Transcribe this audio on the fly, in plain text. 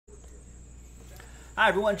Hi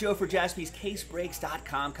everyone, Joe for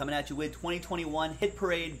JaspysCaseBreaks.com coming at you with 2021 Hit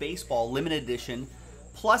Parade Baseball Limited Edition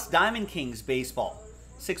plus Diamond Kings Baseball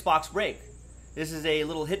 6-box break. This is a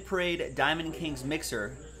little Hit Parade Diamond Kings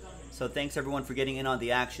mixer, so thanks everyone for getting in on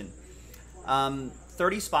the action.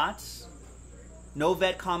 30 spots, no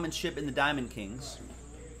vet commonship in the Diamond Kings.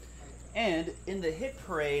 And in the Hit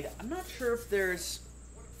Parade, I'm not sure if there's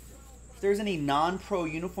any non-pro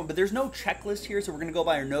uniform, but there's no checklist here, so we're going to go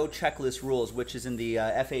by our no checklist rules, which is in the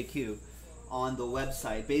FAQ on the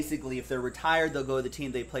website. Basically, if they're retired, they'll go to the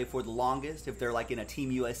team they play for the longest. If they're like in a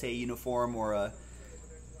Team USA uniform or a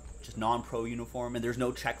just non-pro uniform, and there's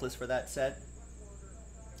no checklist for that set,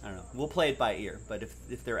 I don't know. We'll play it by ear, but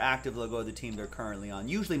if they're active, they'll go to the team they're currently on.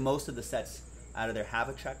 Usually most of the sets out of there have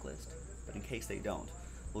a checklist, but in case they don't,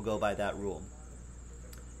 we'll go by that rule.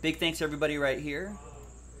 Big thanks to everybody right here.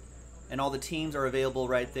 And all the teams are available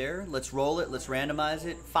right there. Let's roll it. Let's randomize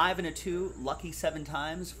it. 5 and a 2, lucky 7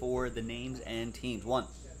 times for the names and teams. 1,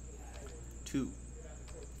 2,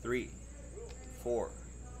 3, 4,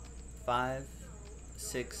 5,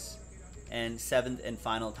 6, and 7th and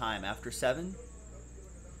final time. After 7,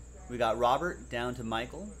 we got Robert down to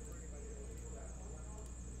Michael.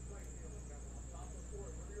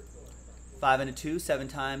 5 and a 2, 7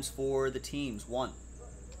 times for the teams. 1,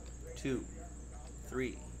 2,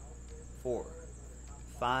 3, 4,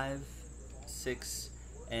 5, 6,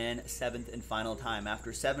 and 7th and final time.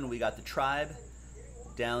 After 7, we got the Tribe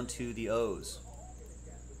down to the O's.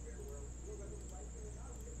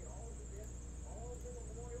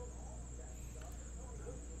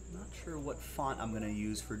 Not sure what font I'm going to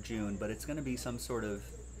use for June, but it's going to be some sort of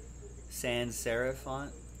sans serif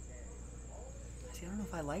font. See, I don't know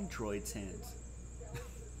if I like Droid Sans.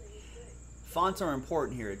 Fonts are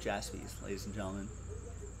important here at Jaspys, ladies and gentlemen.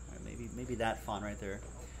 Maybe that font right there.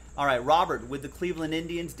 All right, Robert with the Cleveland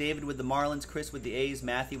Indians, David with the Marlins, Chris with the A's,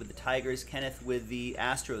 Matthew with the Tigers, Kenneth with the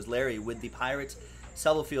Astros, Larry with the Pirates,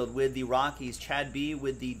 Stubblefield with the Rockies, Chad B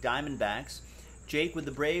with the Diamondbacks, Jake with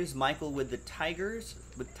the Braves, Michael with the Tigers,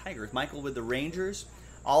 Michael with the Rangers,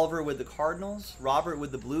 Oliver with the Cardinals, Robert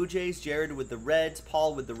with the Blue Jays, Jared with the Reds,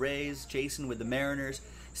 Paul with the Rays, Jason with the Mariners,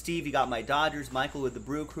 Steve, you got my Dodgers, Michael with the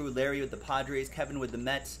Brew Crew, Larry with the Padres, Kevin with the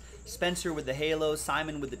Mets, Spencer with the Halos,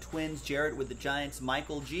 Simon with the Twins, Jarrett with the Giants,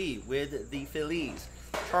 Michael G with the Phillies,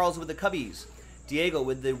 Charles with the Cubbies, Diego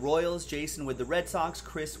with the Royals, Jason with the Red Sox,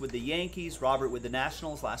 Chris with the Yankees, Robert with the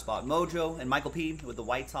Nationals, Last Spot Mojo, and Michael P with the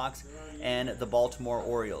White Sox and the Baltimore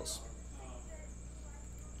Orioles.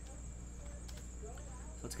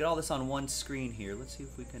 Let's get all this on one screen here. Let's see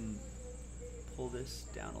if we can pull this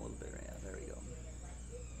down a little bit. Yeah, there we go.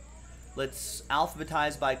 Let's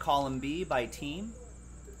alphabetize by column B, by team.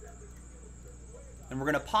 And we're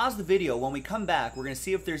going to pause the video. When we come back, we're going to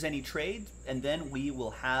see if there's any trades, and then we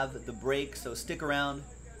will have the break. So stick around.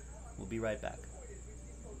 We'll be right back.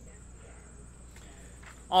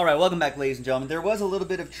 All right, welcome back, ladies and gentlemen. There was a little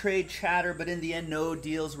bit of trade chatter, but in the end, no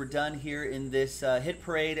deals were done here in this Hit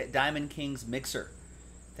Parade Diamond Kings mixer.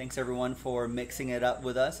 Thanks, everyone, for mixing it up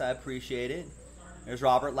with us. I appreciate it. There's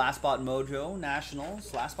Robert, Last Spot Mojo,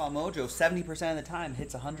 Nationals. Last Spot Mojo, 70% of the time,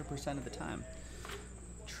 hits 100% of the time.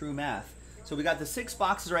 True math. So we got the 6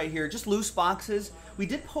 boxes right here, just loose boxes. We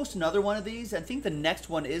did post another one of these. I think the next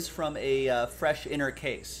one is from a fresh inner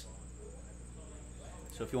case.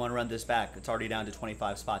 So if you want to run this back, it's already down to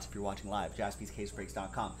 25 spots if you're watching live,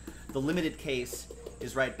 JaspysCaseBreaks.com. The limited case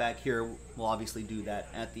is right back here. We'll obviously do that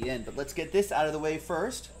at the end. But let's get this out of the way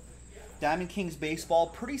first. Diamond Kings Baseball,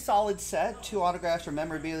 pretty solid set. 2 autographs or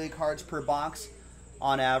memorabilia cards per box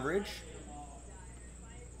on average.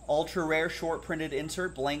 Ultra rare short printed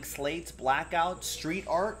insert, blank slates, blackout, street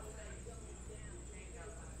art.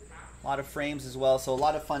 A lot of frames as well, so a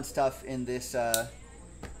lot of fun stuff in this Diamond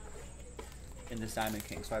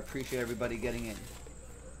King. So I appreciate everybody getting in.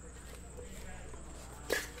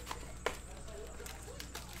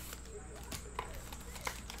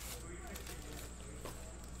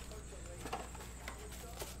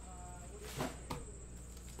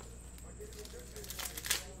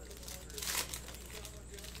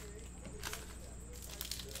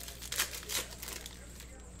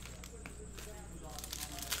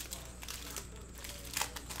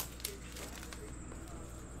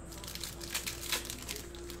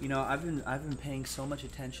 You know, I've been paying so much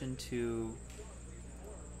attention to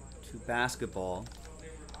basketball.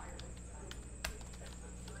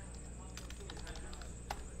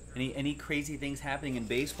 Any crazy things happening in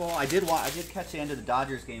baseball? I did catch the end of the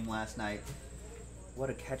Dodgers game last night. What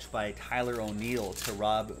a catch by Tyler O'Neill to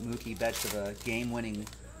rob Mookie Betts of a game-winning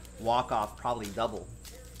walk-off, probably double.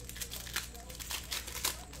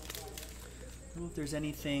 I don't know if there's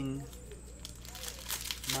anything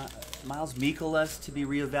Miles Mikolas to be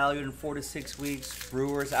reevaluated in 4 to 6 weeks.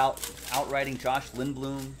 Brewers outrighting Josh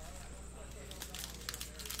Lindblom.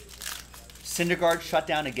 Syndergaard shut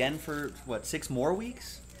down again for, what, 6 more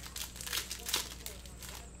weeks?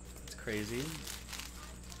 That's crazy.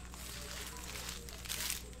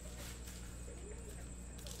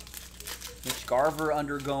 Mitch Garver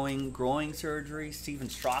undergoing groin surgery. Steven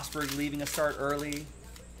Strasburg leaving a start early.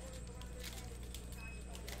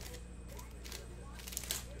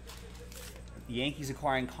 The Yankees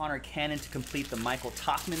acquiring Connor Cannon to complete the Michael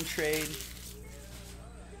Tauchman trade.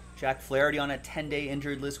 Jack Flaherty on a 10-day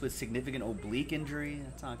injured list with significant oblique injury.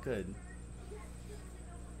 That's not good.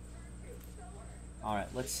 All right,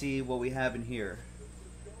 let's see what we have in here.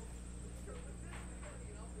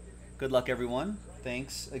 Good luck, everyone.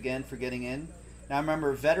 Thanks again for getting in. Now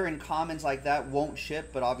remember, veteran commons like that won't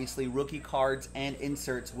ship, but obviously rookie cards and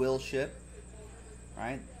inserts will ship. All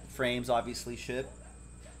right, frames obviously ship.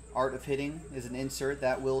 Art of Hitting is an insert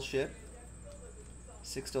that will ship.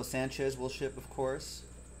 Sixto Sanchez will ship, of course.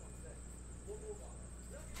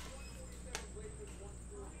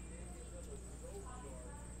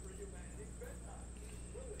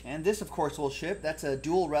 And this, of course, will ship. That's a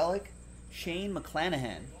dual relic, Shane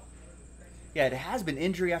McClanahan. Yeah, it has been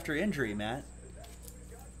injury after injury, Matt.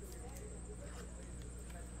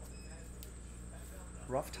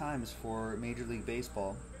 Rough times for Major League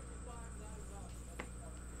Baseball.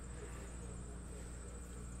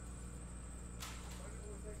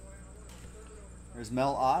 There's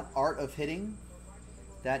Mel Ott, Art of Hitting.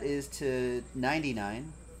 That is to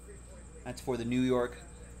 99. That's for the New York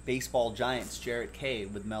Baseball Giants, Jarrett K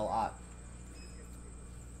with Mel Ott.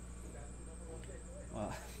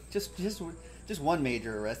 Just one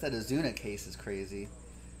major arrest. That Ozuna case is crazy.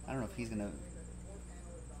 I don't know if he's gonna.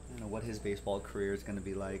 I don't know what his baseball career is gonna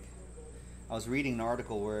be like. I was reading an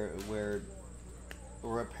article where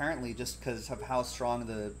apparently just because of how strong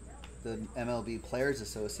the MLB Players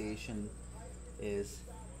Association is,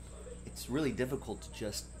 it's really difficult to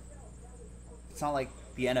just. It's not like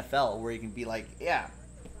the NFL where you can be like, yeah,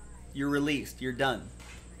 you're released, you're done.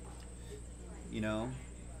 You know,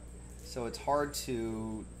 so it's hard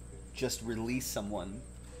to just release someone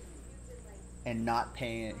and not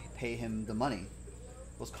pay him the money.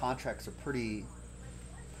 Those contracts are pretty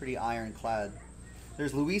ironclad.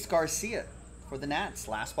 There's Luis Garcia for the Nats.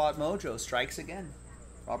 Last spot mojo strikes again.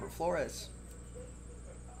 Robert Flores.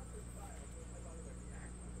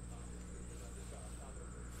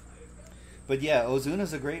 But yeah,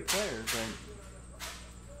 Ozuna's a great player, but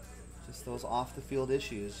just those off the field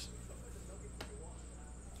issues.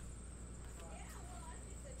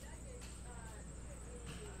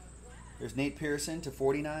 There's Nate Pearson to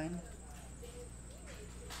 49.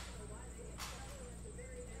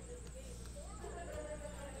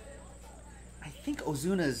 I think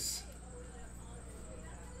Ozuna's.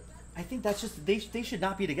 I think that's just they should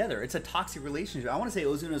not be together. It's a toxic relationship. I want to say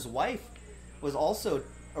Ozuna's wife was also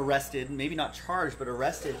arrested, maybe not charged, but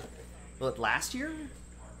arrested. What, last year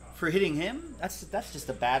for hitting him? That's just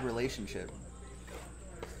a bad relationship.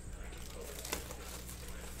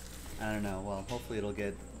 I don't know. Well, hopefully it'll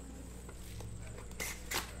get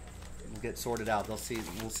sorted out. We'll see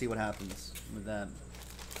what happens with that.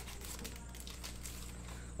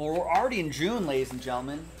 Well, we're already in June, ladies and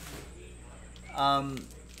gentlemen.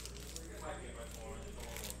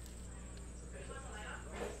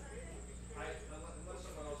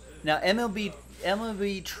 Now,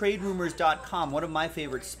 MLBTradeRumors.com, one of my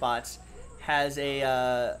favorite spots, has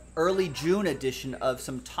a early June edition of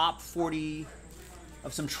some top 40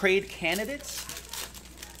 of some trade candidates.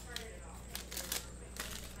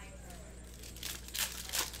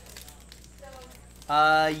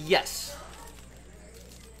 Yes.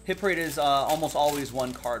 Hit parade is almost always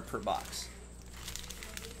one card per box.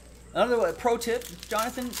 Another pro tip,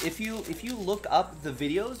 Jonathan, if you look up the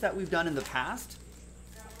videos that we've done in the past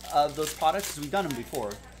of those products, because we've done them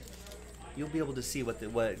before, you'll be able to see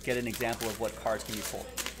get an example of what cards can be pulled.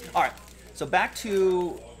 All right, so back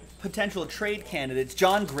to potential trade candidates.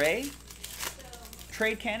 John Gray,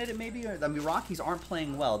 trade candidate maybe. I mean, Rockies aren't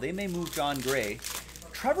playing well. They may move John Gray.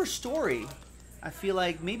 Trevor Story, I feel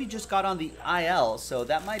like maybe just got on the IL, so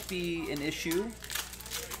that might be an issue.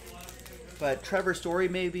 But Trevor Story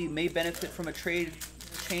may benefit from a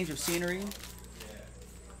change of scenery.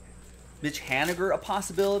 Mitch Haniger, a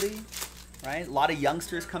possibility, right? A lot of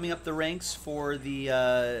youngsters coming up the ranks for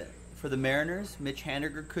the Mariners. Mitch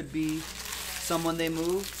Haniger could be someone they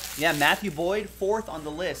move. Yeah, Matthew Boyd, 4th on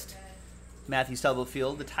the list. Matthew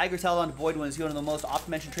Stubblefield. The Tigers held on to Boyd when he was one of the most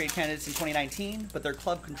often-mentioned trade candidates in 2019, but their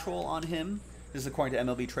club control on him, this is according to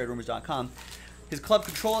MLBTradeRumors.com, His club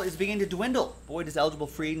control is beginning to dwindle. Boyd is eligible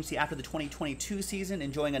for agency after the 2022 season,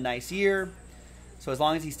 enjoying a nice year. So as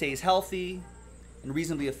long as he stays healthy and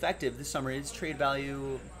reasonably effective, this summer his trade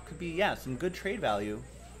value could be, yeah, some good trade value.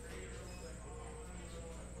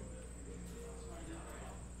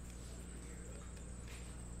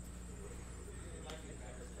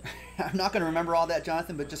 I'm not going to remember all that,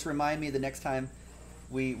 Jonathan, but just remind me the next time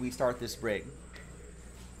we start this break.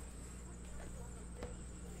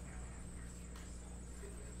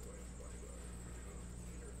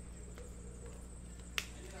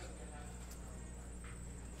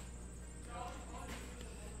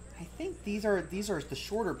 I think these are the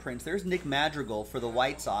shorter prints. There's Nick Madrigal for the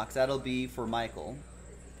White Sox. That'll be for Michael.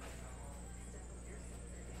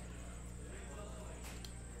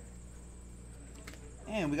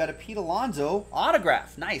 And we got a Pete Alonso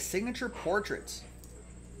autograph. Nice. Signature portraits.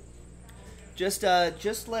 Just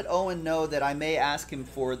let Owen know that I may ask him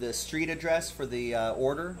for the street address for the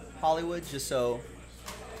order, Hollywood, just so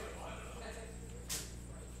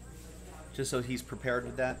he's prepared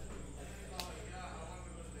with that.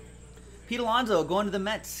 Pete Alonso going to the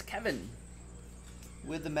Mets. Kevin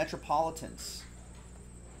with the Metropolitans.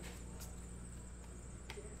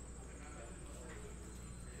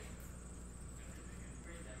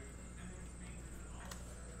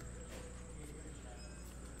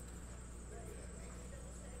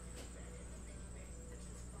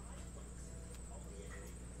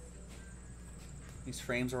 These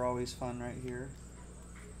frames are always fun right here.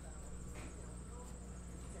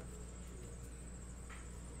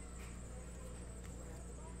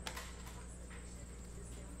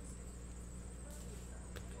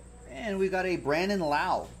 And we got a Brandon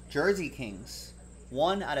Lau, Jersey Kings.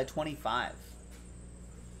 1 out of 25.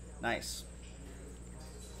 Nice.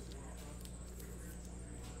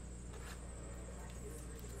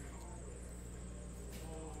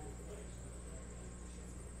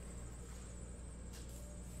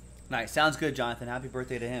 Nice. Sounds good, Jonathan. Happy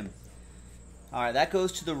birthday to him. All right, that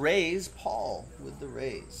goes to the Rays. Paul with the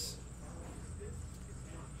Rays.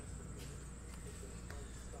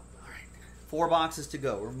 All right, 4 boxes to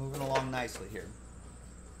go. We're moving along nicely here.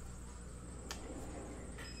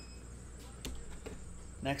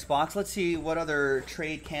 Next box. Let's see what other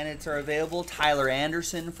trade candidates are available. Tyler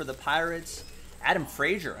Anderson for the Pirates. Adam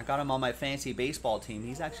Frazier. I got him on my fantasy baseball team.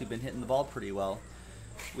 He's actually been hitting the ball pretty well.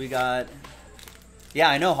 We got... Yeah,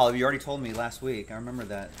 I know, Holly. You already told me last week. I remember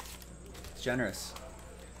that. It's generous.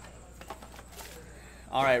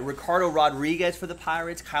 All right, Ricardo Rodriguez for the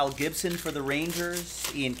Pirates. Kyle Gibson for the Rangers.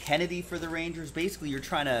 Ian Kennedy for the Rangers. Basically, you're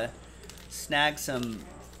trying to snag some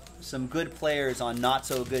good players on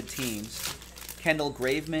not-so-good teams. Kendall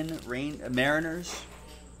Graveman, Mariners.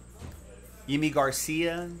 Yimi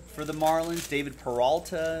Garcia for the Marlins. David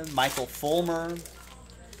Peralta. Michael Fulmer.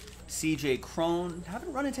 CJ Cron.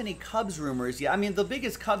 Haven't run into any Cubs rumors yet. I mean, the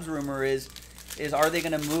biggest Cubs rumor is are they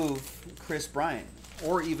going to move Chris Bryant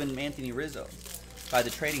or even Anthony Rizzo by the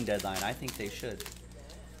trading deadline? I think they should.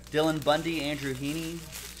 Dylan Bundy, Andrew Heaney,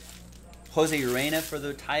 Jose Urena for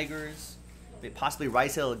the Tigers, possibly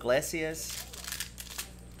Raisel Iglesias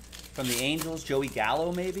from the Angels, Joey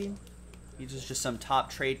Gallo maybe. These are just some top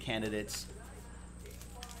trade candidates.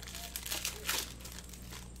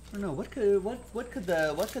 I don't know, what could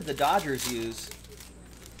the Dodgers use?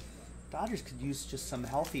 Dodgers could use just some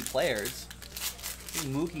healthy players. I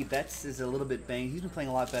think Mookie Betts is a little bit banged. He's been playing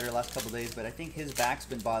a lot better the last couple of days, but I think his back's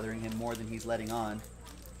been bothering him more than he's letting on.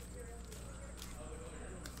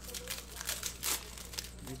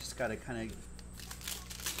 We just got to kind of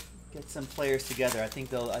get some players together. I think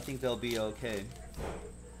they'll be okay.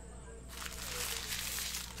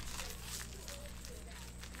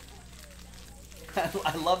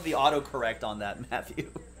 I love the autocorrect on that,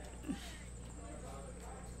 Matthew.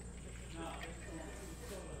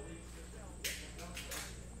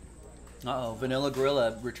 Uh-oh, Vanilla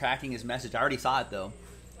Gorilla retracting his message. I already saw it, though.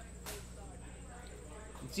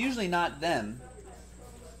 It's usually not them.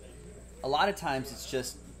 A lot of times it's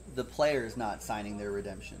just the players not signing their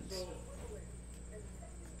redemptions.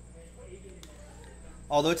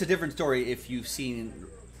 Although it's a different story if you've seen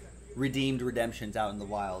redeemed redemptions out in the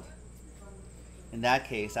wild. In that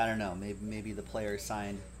case, I don't know. Maybe the player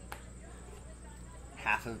signed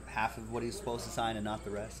half of what he's supposed to sign and not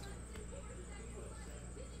the rest.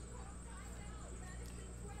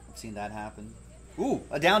 I've seen that happen. Ooh,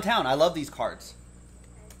 a downtown. I love these cards.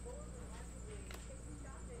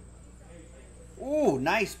 Ooh,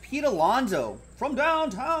 nice. Pete Alonso from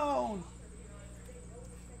downtown.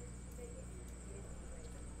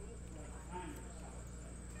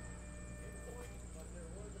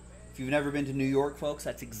 If you've never been to New York, folks,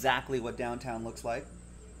 that's exactly what downtown looks like.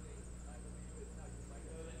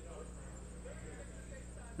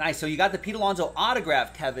 Nice. So you got the Pete Alonso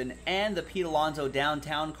autograph, Kevin, and the Pete Alonso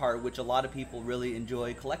downtown card, which a lot of people really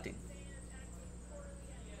enjoy collecting.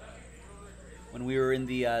 When we were in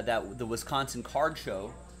the Wisconsin card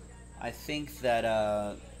show, I think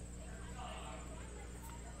that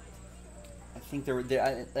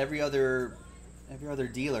every other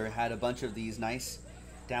dealer had a bunch of these nice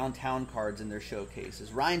downtown cards in their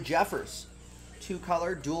showcases. Ryan Jeffers,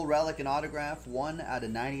 2-color, dual relic and autograph,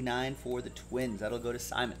 1/99 for the Twins. That'll go to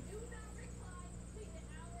Simon.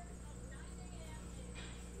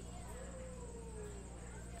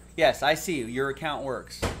 Yes, I see you. Your account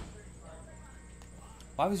works.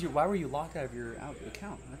 Why were you locked out of your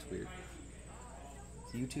account? That's weird.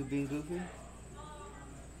 Is YouTube being goofy?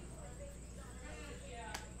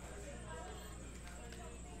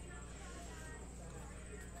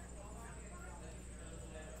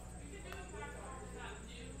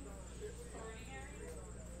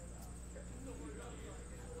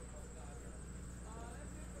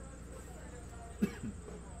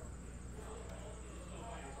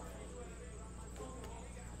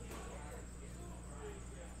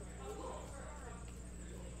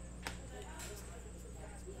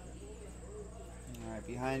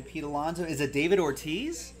 Behind Pete Alonso is it David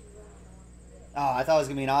Ortiz? Oh, I thought it was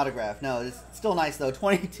gonna be an autograph. No, it's still nice though.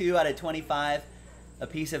 22/25, a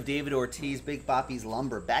piece of David Ortiz, Big Boppy's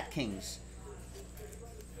Lumber, Bat Kings,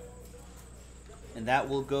 and that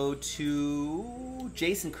will go to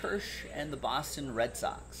Jason Kirsch and the Boston Red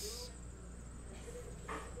Sox.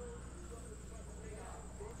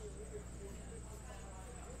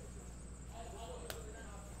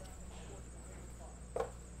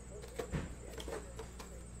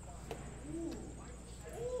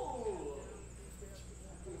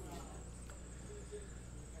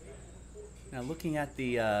 Now looking at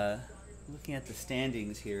the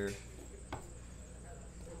standings here,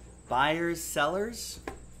 buyers, sellers.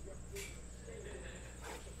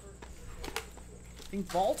 I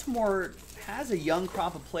think Baltimore has a young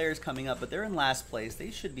crop of players coming up, but they're in last place.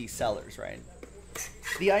 They should be sellers, right?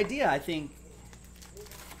 The idea, I think,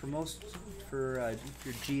 for your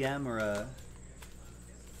GM or a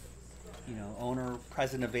owner,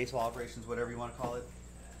 president of baseball operations, whatever you want to call it.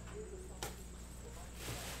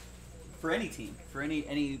 For any team, for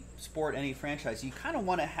any sport, any franchise, you kind of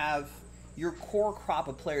want to have your core crop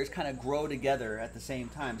of players kind of grow together at the same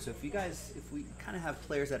time. So if we kind of have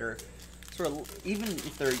players that are sort of, even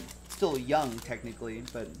if they're still young technically,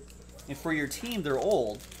 but if for your team they're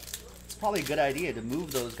old, it's probably a good idea to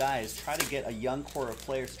move those guys, try to get a young core of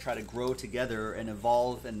players to try to grow together and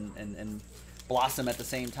evolve and blossom at the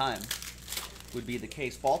same time. Would be the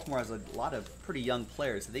case. Baltimore has a lot of pretty young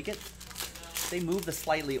players. They move the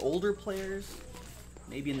slightly older players,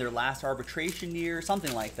 maybe in their last arbitration year,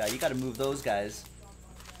 something like that. You got to move those guys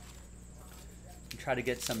and try to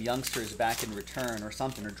get some youngsters back in return or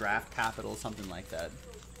something, or draft capital, something like that.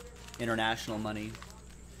 International money.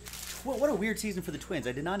 What a weird season for the Twins.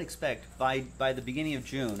 I did not expect by the beginning of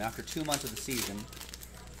June, after 2 months of the season,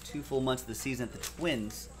 2 full months of the season, the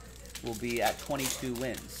Twins will be at 22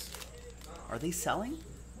 wins. Are they selling?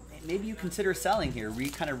 Maybe you consider selling here,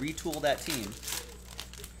 kind of retool that team.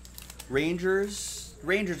 Rangers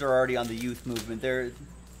are already on the youth movement. They're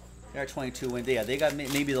at 22 wins. Yeah,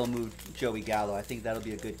 maybe they'll move Joey Gallo. I think that'll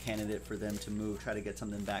be a good candidate for them to move, try to get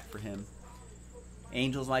something back for him.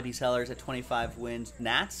 Angels might be sellers at 25 wins.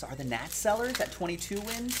 Are the Nats sellers at 22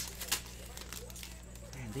 wins?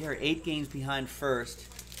 Man, they are 8 games behind first.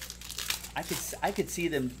 I could see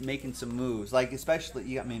them making some moves, like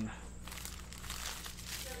especially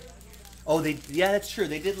Oh, yeah, that's true.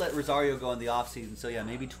 They did let Rosario go in the offseason, so yeah,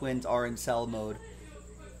 maybe Twins are in sell mode.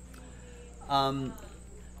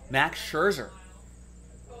 Max Scherzer.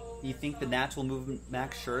 You think the Nats will move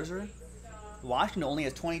Max Scherzer? Washington only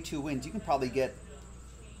has 22 wins. You can probably get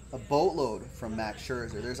a boatload from Max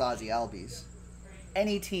Scherzer. There's Ozzie Albies.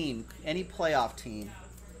 Any team, any playoff team,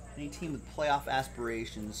 any team with playoff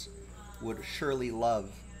aspirations would surely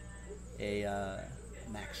love a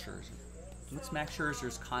Max Scherzer. What's Max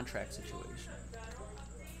Scherzer's contract situation?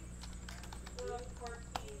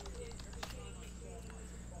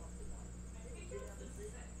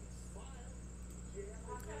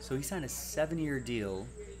 So he signed a 7-year deal.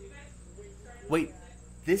 Wait,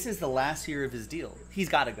 this is the last year of his deal. He's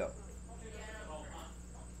got to go.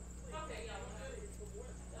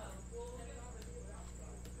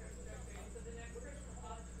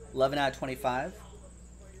 $11/25.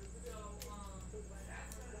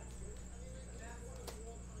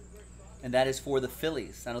 And that is for the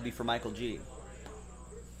Phillies. That'll be for Michael G.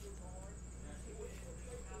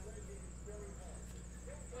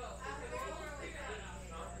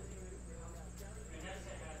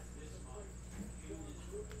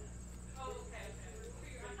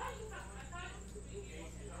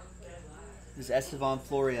 Estevan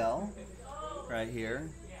Florial right here.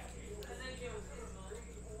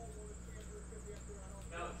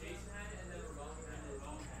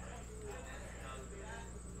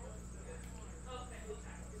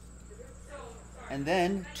 And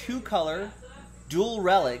then 2-color dual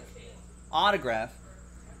relic autograph,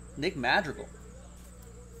 Nick Madrigal.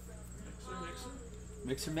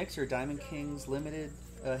 Mixer, Diamond Kings limited,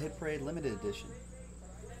 Hit Parade limited edition.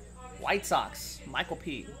 White Sox, Michael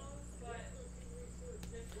P.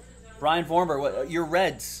 Brian Vormer, your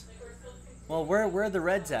Reds. Well, where are the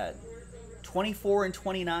Reds at? 24 and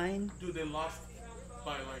 29? Dude, they lost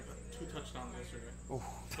by like 2 touchdowns yesterday. Oh,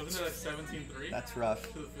 wasn't it like 17-3? That's rough.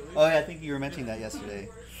 To the Phillies? Oh yeah, I think you were mentioning that yesterday.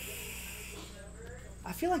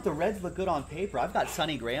 I feel like the Reds look good on paper. I've got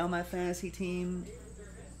Sonny Gray on my fantasy team,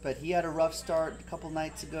 but he had a rough start a couple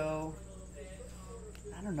nights ago.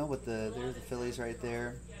 I don't know what there's the Phillies right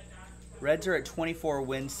there. Reds are at 24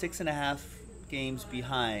 wins, 6.5 games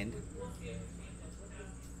behind.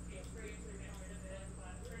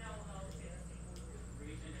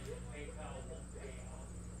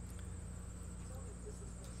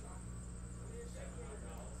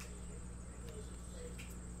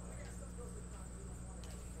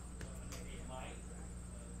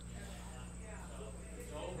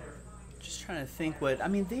 Just trying to think what I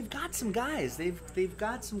mean. They've got some guys. They've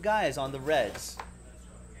got some guys on the Reds.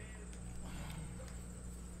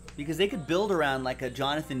 Because they could build around like a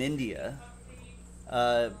Jonathan India,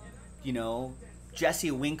 you know,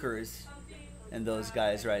 Jesse Winkers, and those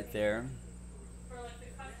guys right there.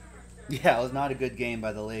 Yeah, it was not a good game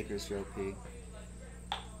by the Lakers, Joe P.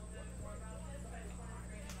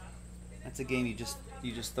 That's a game you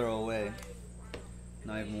just throw away.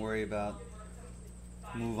 Not even worry about.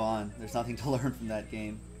 Move on. There's nothing to learn from that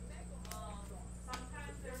game.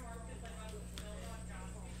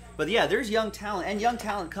 But yeah, there's young talent, and young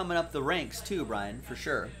talent coming up the ranks too, Brian, for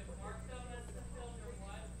sure.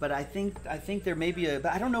 But I think there may be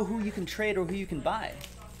but I don't know who you can trade or who you can buy.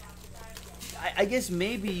 I guess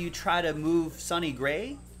maybe you try to move Sonny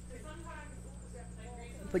Gray,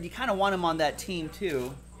 but you kind of want him on that team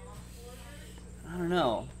too. I don't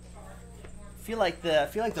know. I feel like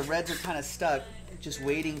the Reds are kind of stuck, just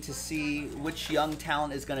waiting to see which young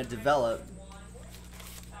talent is going to develop.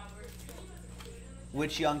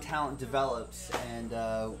 Which young talent develops and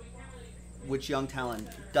which young talent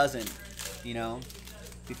doesn't, you know,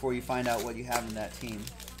 before you find out what you have in that team.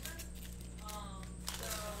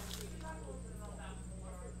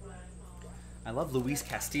 I love Luis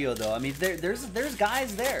Castillo, though. I mean, there's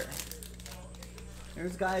guys there.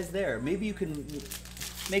 There's guys there. Maybe you can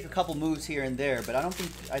make a couple moves here and there, but I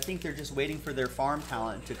think they're just waiting for their farm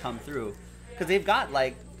talent to come through, because they've got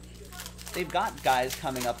guys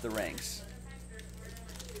coming up the ranks.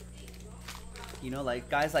 You know, like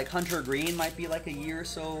guys like Hunter Green might be like a year or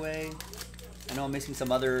so away. I know I'm missing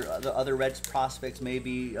some other Reds prospects,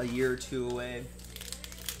 maybe a year or 2 away.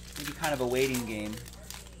 Maybe kind of a waiting game.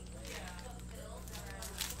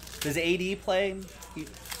 Does AD play?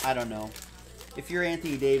 I don't know. If you're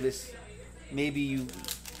Anthony Davis, maybe you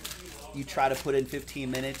try to put in 15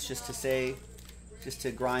 minutes just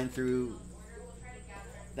to grind through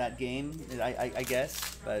that game. I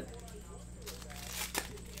guess,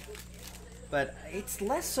 But it's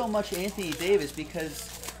less so much Anthony Davis,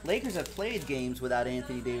 because Lakers have played games without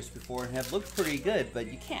Anthony Davis before and have looked pretty good,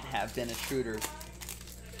 but you can't have Dennis Schroeder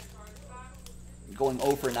going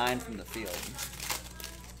 0 for 9 from the field.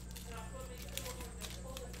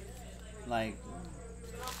 Like,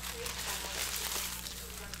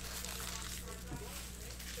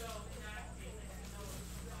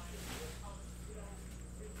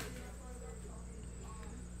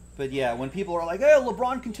 but yeah, when people are like, hey,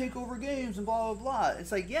 LeBron can take over games and blah, blah, blah.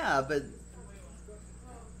 It's like, yeah, but,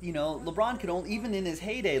 you know, LeBron can only, even in his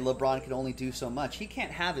heyday, LeBron could only do so much. He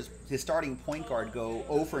can't have his starting point guard go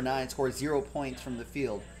 0 for 9, score 0 points from the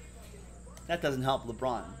field. That doesn't help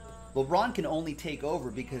LeBron. LeBron can only take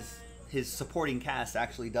over because his supporting cast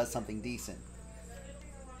actually does something decent.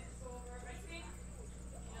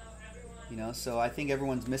 You know, so I think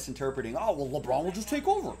everyone's misinterpreting, oh, well, LeBron will just take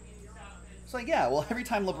over. It's like, yeah, well, every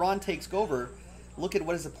time LeBron takes over, look at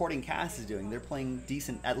what his supporting cast is doing. They're playing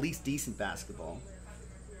decent, at least decent basketball.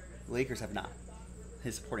 The Lakers have not.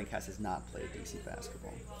 His supporting cast has not played decent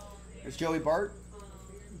basketball. There's Joey Bart,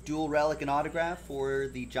 dual relic and autograph for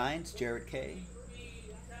the Giants, Jared K.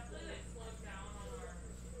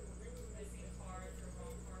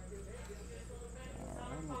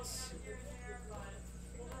 Let's see.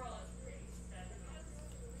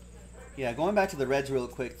 Yeah, going back to the Reds real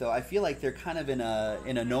quick, though, I feel like they're kind of in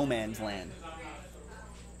a no man's land.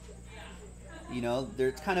 You know,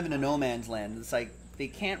 they're kind of in a no man's land. It's like they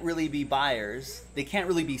can't really be buyers. They can't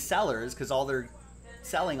really be sellers because all their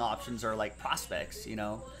selling options are like prospects, you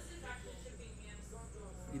know.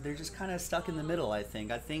 They're just kind of stuck in the middle, I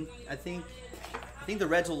think. I think the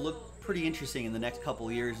Reds will look pretty interesting in the next couple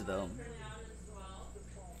of years, though.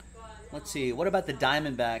 Let's see. What about the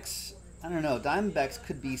Diamondbacks? I don't know. Diamondbacks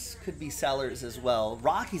could be sellers as well.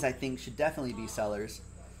 Rockies, I think, should definitely be sellers.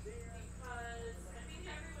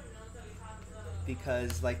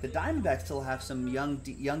 Because like the Diamondbacks still have some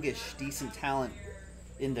youngish, decent talent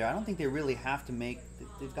in there. I don't think they really have to make.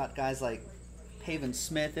 They've got guys like Pavin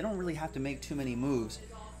Smith. They don't really have to make too many moves.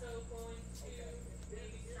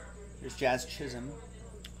 There's Jazz Chisholm.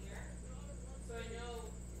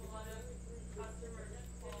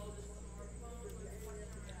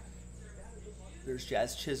 There's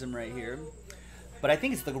Jazz Chisholm right here. But I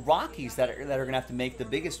think it's the Rockies that are going to have to make the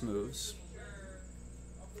biggest moves.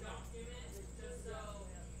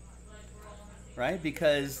 Right?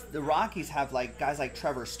 Because the Rockies have like guys like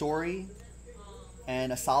Trevor Story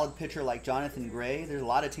and a solid pitcher like Jonathan Gray. There's a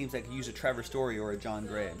lot of teams that could use a Trevor Story or a John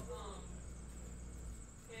Gray.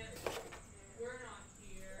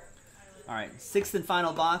 All right, 6th and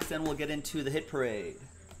final box, then we'll get into the hit parade.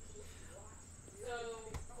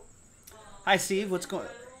 Hi, Steve. What's going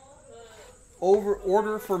on?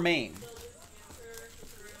 Order for Maine.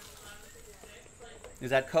 Is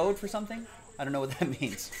that code for something? I don't know what that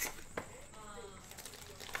means.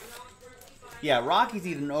 Yeah, Rockies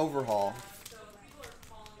need an overhaul.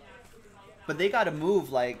 But they got to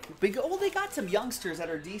move like... Well, they got some youngsters that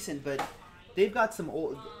are decent, but they've got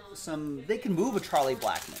some... They can move a Charlie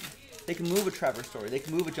Blackmon. They can move a Trevor Story. They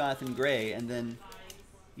can move a Jonathan Gray, and then,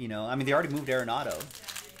 you know, I mean, they already moved Arenado.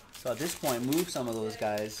 So at this point, move some of those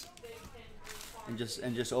guys and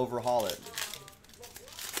just overhaul it.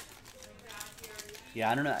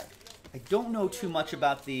 Yeah, I don't know. I don't know too much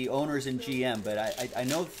about the owners and GM, but I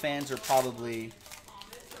know fans are probably...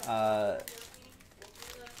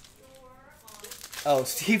 Oh,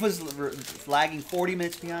 Steve was lagging 40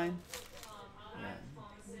 minutes behind? Yeah.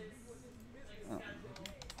 Oh.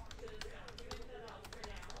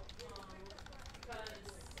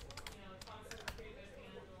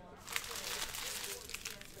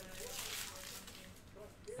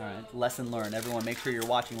 All right, lesson learned. Everyone, make sure you're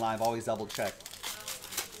watching live. Always double check.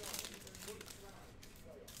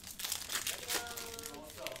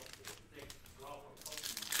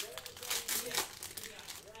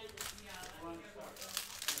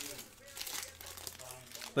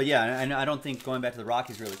 But yeah, I don't think, going back to the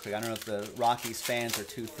Rockies really quick, I don't know if the Rockies fans are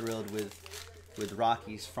too thrilled with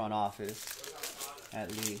Rockies front office, at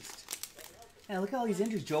least. Yeah, look at all these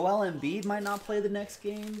injuries. Joel Embiid might not play the next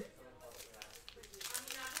game.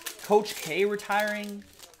 Coach K retiring.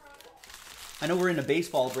 I know we're in a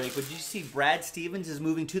baseball break, but did you see Brad Stevens is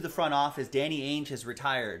moving to the front office? Danny Ainge has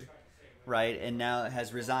retired, right, and now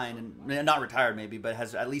has resigned. And not retired maybe, but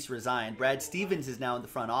has at least resigned. Brad Stevens is now in the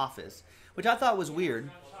front office, which I thought was weird.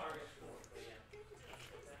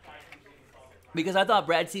 Because I thought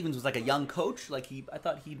Brad Stevens was like a young coach. Like I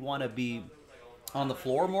thought he'd want to be on the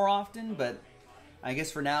floor more often, but I guess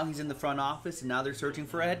for now he's in the front office, and now they're searching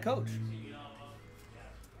for a head coach.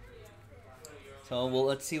 So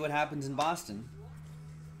let's see what happens in Boston.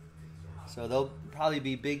 So there'll probably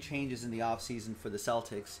be big changes in the offseason for the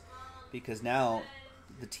Celtics, because now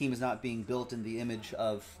the team is not being built in the image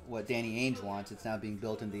of what Danny Ainge wants. It's now being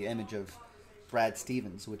built in the image of Brad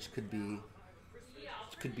Stevens, which could be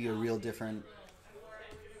a real different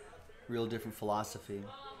philosophy.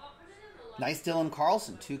 Nice Dylan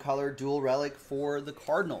Carlson, 2-color dual relic for the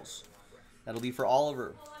Cardinals. That'll be for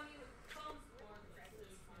Oliver.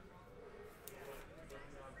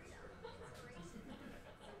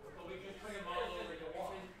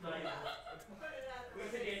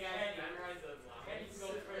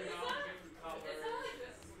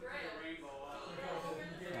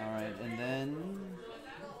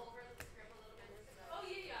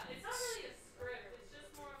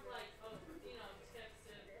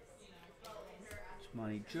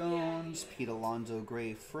 Monty Jones, Pete Alonso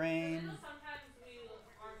gray frame.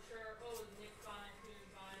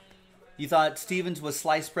 You thought Stevens was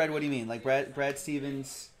sliced bread? What do you mean? Like Brad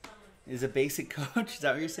Stevens is a basic coach? Is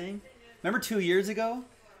that what you're saying? Remember 2 years ago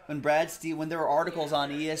when when there were articles on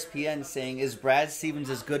ESPN saying, is Brad Stevens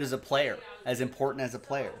as good as a player, as important as a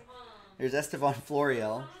player? There's Estevan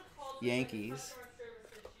Florial, Yankees.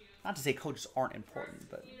 Not to say coaches aren't important,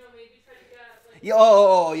 but...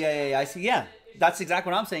 Yeah, yeah, I see, yeah. That's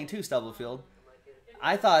exactly what I'm saying too, Stubblefield.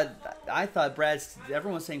 I thought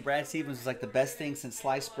everyone was saying Brad Stevens was like the best thing since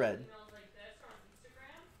sliced bread.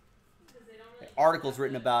 articles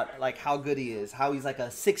written about like how good he is, how he's like a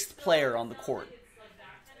sixth player on the court.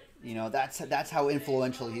 You know, that's how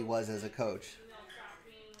influential he was as a coach.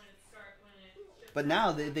 But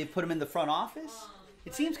now they put him in the front office.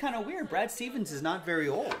 It seems kind of weird. Brad Stevens is not very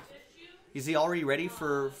old. Is he already ready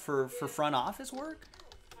for front office work?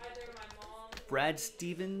 Brad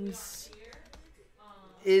Stevens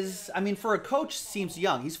is, I mean, for a coach, seems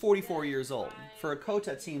young. He's 44 years old. For a coach,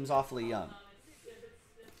 that seems awfully young.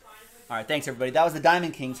 All right, thanks, everybody. That was the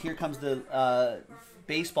Diamond Kings. Here comes the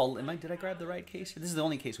baseball. Did I grab the right case? This is the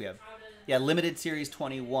only case we have. Yeah, limited series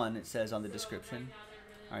 21, it says on the description.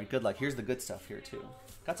 All right, good luck. Here's the good stuff here, too.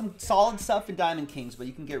 Got some solid stuff in Diamond Kings, but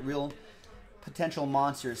you can get real potential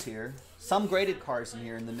monsters here. Some graded cards in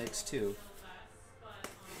here in the mix, too.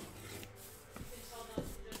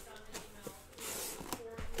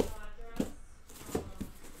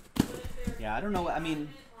 Yeah, I don't know. I mean,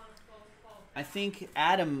 I think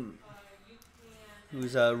Adam,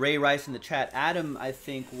 who's Ray Rice in the chat, Adam, I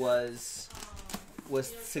think, was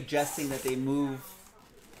suggesting that they move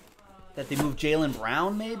Jaylen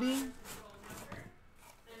Brown, maybe.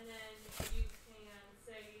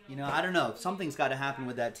 You know, I don't know. Something's got to happen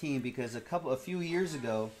with that team because a few years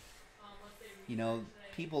ago, you know,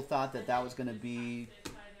 people thought that was going to be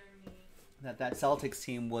that Celtics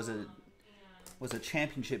team was a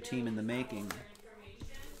championship team in the making.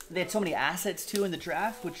 They had so many assets too in the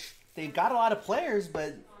draft, which they got a lot of players,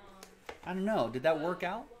 but I don't know. Did that work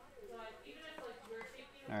out?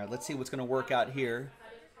 All right, let's see what's going to work out here.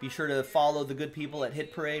 Be sure to follow the good people at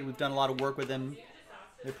Hit Parade. We've done a lot of work with them.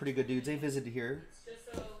 They're pretty good dudes. They visited here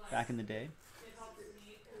back in the day.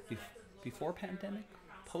 Before pandemic?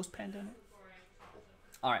 Post-pandemic?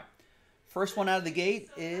 All right. First one out of the gate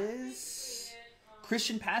is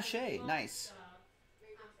Christian Pache. Nice.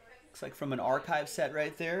 Looks like from an archive set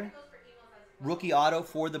right there. Rookie auto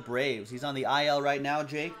for the Braves. He's on the IL right now,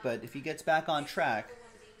 Jake, but if he gets back on track,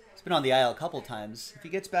 he's been on the IL a couple times. If he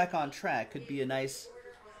gets back on track, could be a nice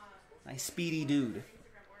speedy dude.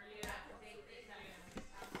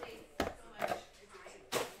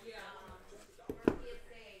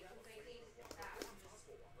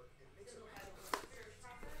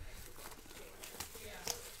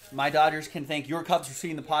 My Dodgers can thank your Cubs for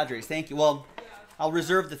seeing the Padres. Thank you. Well, I'll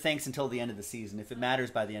reserve the thanks until the end of the season. If it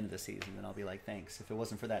matters by the end of the season, then I'll be like, thanks. If it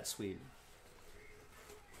wasn't for that, sweet.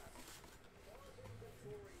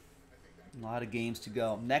 A lot of games to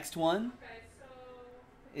go. Next one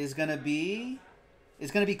is gonna be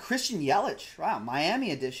Christian Yelich. Wow,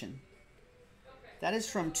 Miami edition. That is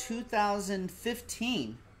from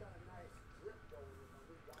 2015.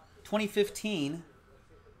 2015.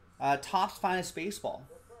 Topps Finest Baseball.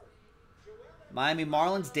 Miami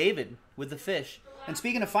Marlins, David with the fish. And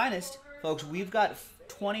speaking of finest, folks, we've got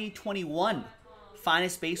 2021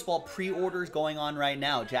 Finest Baseball pre-orders going on right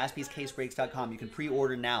now. JaspysCaseBreaks.com. You can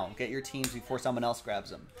pre-order now. Get your teams before someone else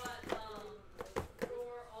grabs them.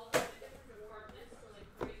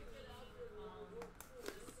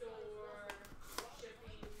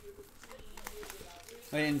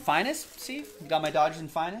 In Finest, see? You got my Dodgers in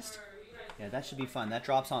Finest? Yeah, that should be fun. That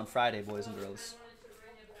drops on Friday, boys and girls.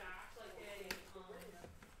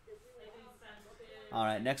 All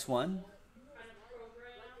right, next one.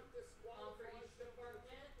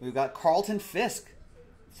 We've got Carlton Fisk.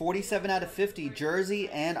 47 out of 50, jersey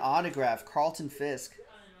and autograph. Carlton Fisk.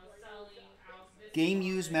 Game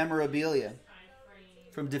used memorabilia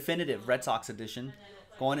from Definitive, Red Sox edition.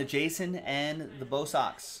 Going to Jason and the Bo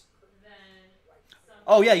Sox.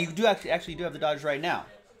 Oh, yeah, you do actually do have the Dodgers right now.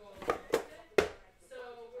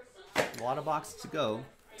 A lot of boxes to go.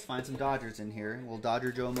 Let's find some Dodgers in here. We'll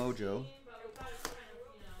Dodger Joe Mojo.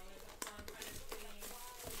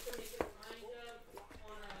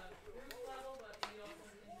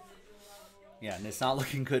 Yeah, and it's not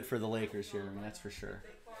looking good for the Lakers here. I mean, that's for sure.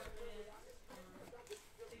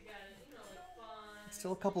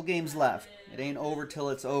 Still a couple games left. It ain't over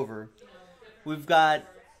till it's over. We've got,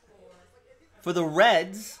 for the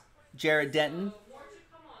Reds, Jared Denton,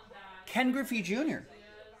 Ken Griffey Jr.,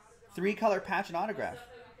 3-color patch and autograph.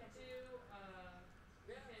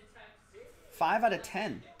 5 out of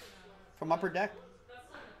 10 from Upper Deck.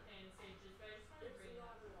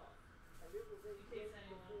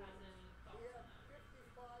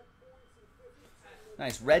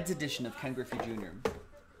 Nice. Reds edition of Ken Griffey Jr.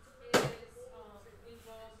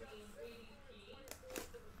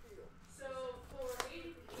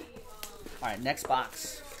 All right, next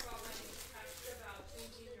box.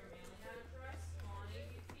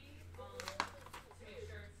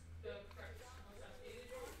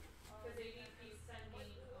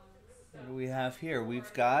 What do we have here?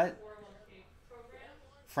 We've got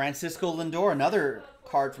Francisco Lindor, another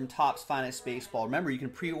card from Topps Finest Baseball. Remember, you can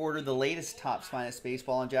pre-order the latest Topps Finest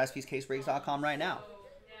Baseball on jaspyscasebreaks.com right now.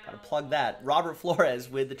 Got to plug that. Robert Flores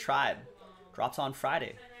with the Tribe. Drops on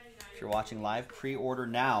Friday. If you're watching live, pre-order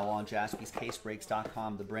now on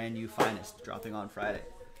jaspyscasebreaks.com. The brand new Finest dropping on Friday.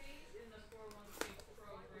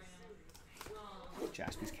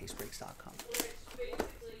 jaspyscasebreaks.com.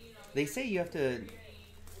 They say you have to.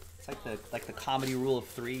 It's like the comedy rule of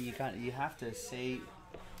three. You have to say.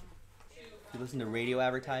 If you listen to radio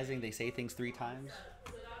advertising, they say things 3 times.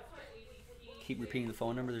 Keep repeating the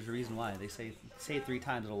phone number. There's a reason why. They say it 3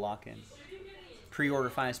 times, it'll lock in. Pre-order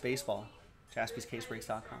Finest Baseball.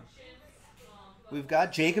 jaspyscasebreaks.com. We've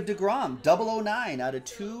got Jacob deGrom, 009 out of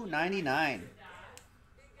 299.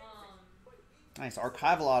 Nice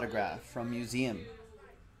archival autograph from Museum.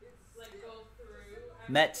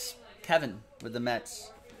 Mets, Kevin with the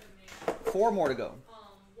Mets. 4 more to go.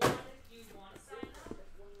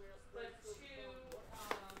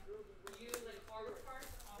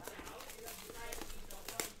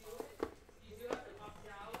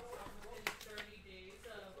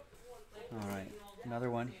 All right, another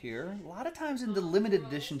one here. A lot of times in the limited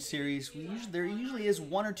edition series, there usually is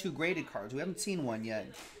 1 or 2 graded cards. We haven't seen one yet.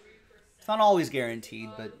 It's not always guaranteed,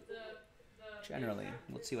 but generally,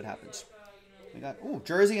 let's see what happens. We got,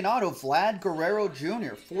 jersey and auto, Vlad Guerrero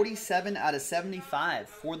Jr., 47 out of 75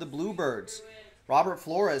 for the Bluebirds. Robert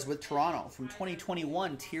Flores with Toronto from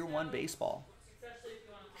 2021 Tier 1 Baseball.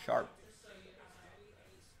 Sharp.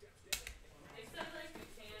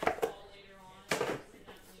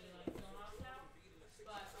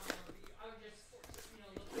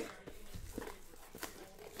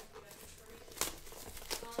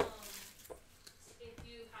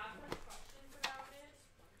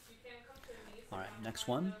 All right, next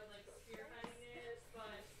one.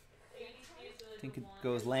 I think it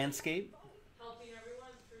goes landscape.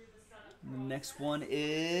 The next one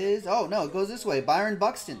is, oh no, it goes this way. Byron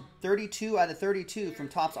Buxton, 32 out of 32 from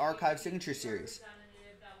Topps Archive Signature Series.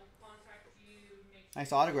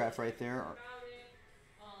 Nice autograph right there.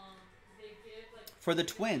 For the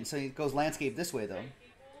Twins, so it goes landscape this way though.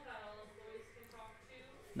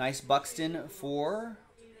 Nice Buxton for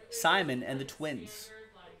Simon and the Twins.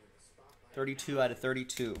 32 out of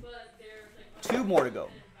 32. 2 more to go.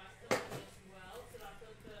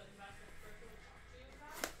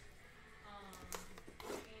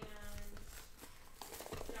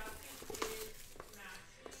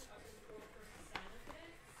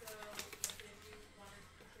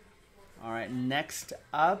 All right, next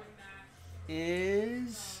up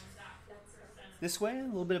is this way. A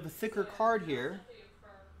little bit of a thicker card here.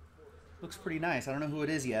 Looks pretty nice. I don't know who it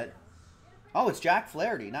is yet. Oh, it's Jack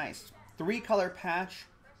Flaherty. Nice. 3-color patch,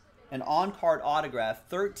 an on-card autograph,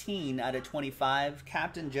 13 out of 25,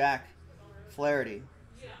 Captain Jack Flaherty.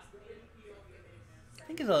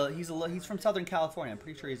 I think he's from Southern California. I'm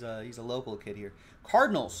pretty sure he's a local kid here.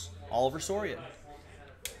 Cardinals, Oliver Soria.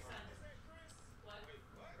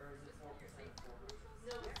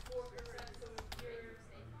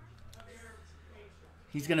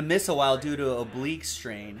 He's gonna miss a while due to oblique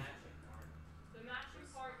strain.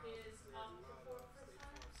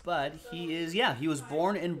 But he was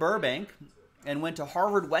born in Burbank and went to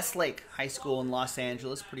Harvard Westlake High School in Los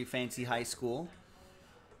Angeles, pretty fancy high school.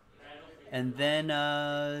 And then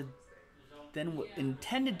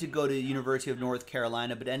intended to go to the University of North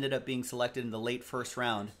Carolina, but ended up being selected in the late first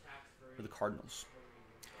round for the Cardinals.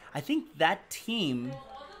 I think that team,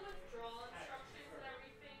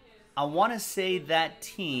 I want to say that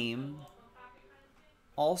team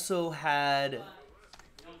also had,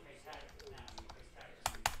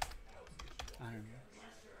 I don't know.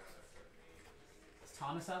 Is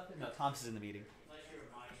Thomas up? No, Thomas is in the meeting.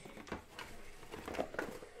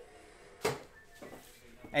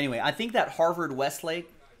 Anyway, I think that Harvard Westlake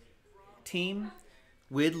team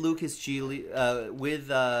with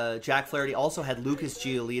Jack Flaherty also had Lucas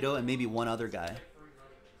Giolito and maybe one other guy.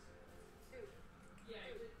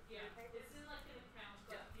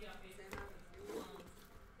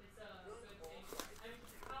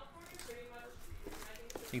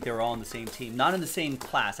 I think they were all on the same team. Not in the same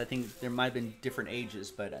class. I think there might have been different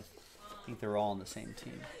ages, but I think they were all on the same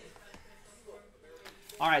team.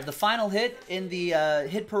 All right, the final hit in the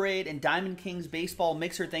Hit Parade and Diamond Kings Baseball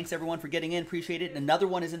Mixer. Thanks, everyone, for getting in. Appreciate it. And another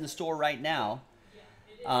one is in the store right now.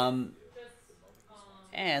 And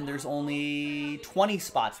there's only 20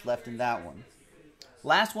 spots left in that one.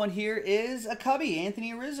 Last one here is a Cubby,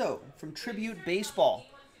 Anthony Rizzo from Tribute Baseball.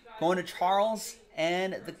 Going to Charles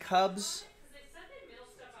and the Cubs.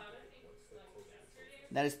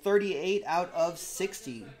 That is 38 out of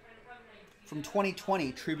 60 from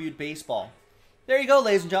 2020 Tribute Baseball. There you go,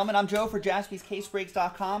 ladies and gentlemen. I'm Joe for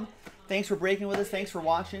JaspysCaseBreaks.com. Thanks for breaking with us. Thanks for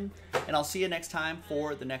watching. And I'll see you next time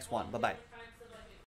for the next one. Bye-bye.